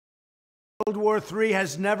World War III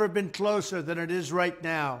has never been closer than it is right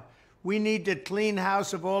now. We need to clean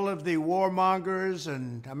house of all of the warmongers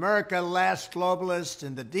and America last globalists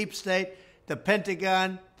and the deep state, the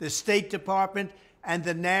Pentagon, the State Department, and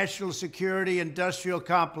the national security industrial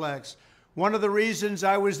complex. One of the reasons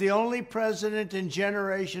I was the only president in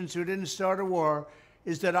generations who didn't start a war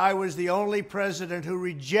is that I was the only president who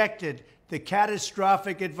rejected the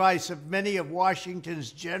catastrophic advice of many of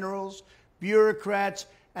Washington's generals, bureaucrats,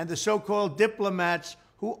 and the so-called diplomats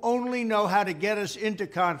who only know how to get us into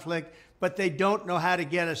conflict, but they don't know how to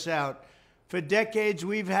get us out. For decades,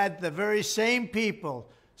 we've had the very same people,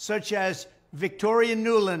 such as Victoria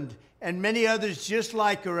Nuland and many others just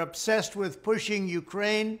like her, obsessed with pushing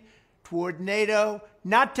Ukraine toward NATO,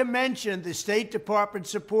 not to mention the State Department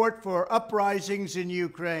support for uprisings in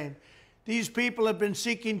Ukraine. These people have been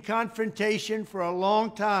seeking confrontation for a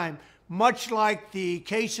long time, much like the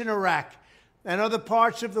case in Iraq and other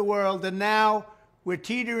parts of the world, and now we're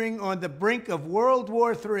teetering on the brink of World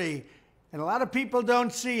War III. And a lot of people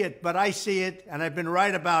don't see it, but I see it, and I've been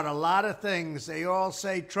right about a lot of things. They all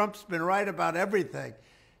say Trump's been right about everything.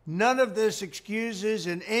 None of this excuses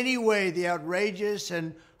in any way the outrageous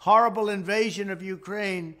and horrible invasion of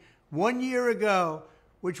Ukraine 1 year ago,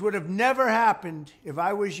 which would have never happened if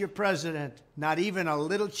I was your president, not even a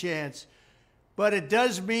little chance. But it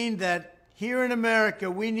does mean that here in America,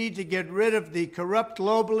 we need to get rid of the corrupt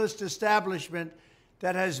globalist establishment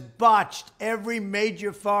that has botched every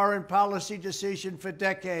major foreign policy decision for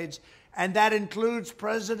decades, and that includes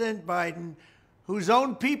President Biden, whose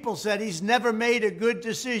own people said he's never made a good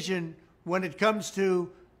decision when it comes to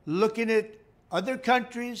looking at other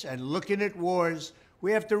countries and looking at wars.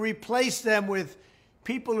 We have to replace them with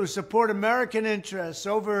people who support American interests.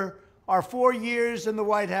 Over our 4 years in the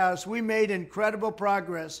White House, we made incredible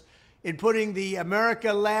progress in putting the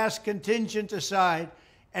America Last contingent aside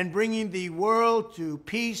and bringing the world to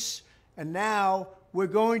peace. And now we're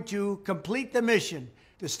going to complete the mission.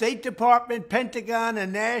 The State Department, Pentagon,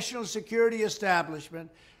 and national security establishment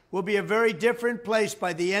will be a very different place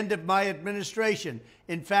by the end of my administration.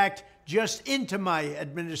 In fact, just into my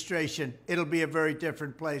administration, it'll be a very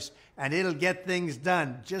different place, and it'll get things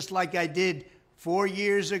done, just like I did 4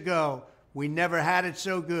 years ago. We never had it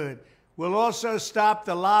so good. We'll also stop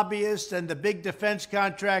the lobbyists and the big defense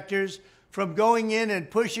contractors from going in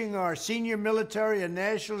and pushing our senior military and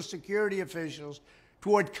national security officials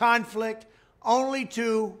toward conflict, only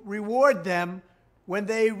to reward them when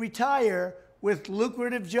they retire with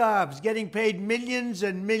lucrative jobs, getting paid millions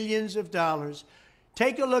and millions of dollars.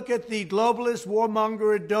 Take a look at the globalist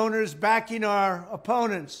warmonger donors backing our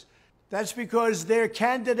opponents. That's because they're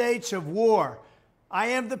candidates of war. I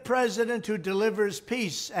am the president who delivers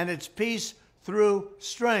peace, and it's peace through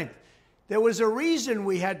strength. There was a reason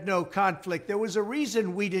we had no conflict. There was a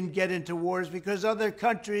reason we didn't get into wars, because other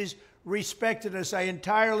countries respected us. I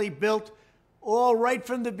entirely built, all right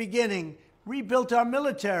from the beginning, rebuilt our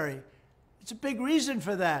military. It's a big reason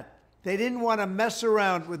for that. They didn't want to mess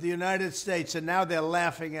around with the United States, and now they're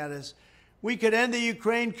laughing at us. We could end the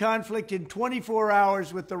Ukraine conflict in 24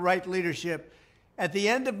 hours with the right leadership. At the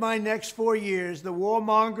end of my next 4 years, the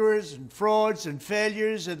warmongers and frauds and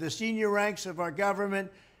failures of the senior ranks of our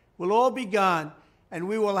government will all be gone, and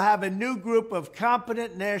we will have a new group of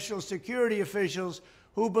competent national security officials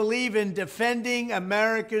who believe in defending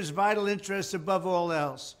America's vital interests above all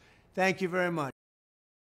else. Thank you very much.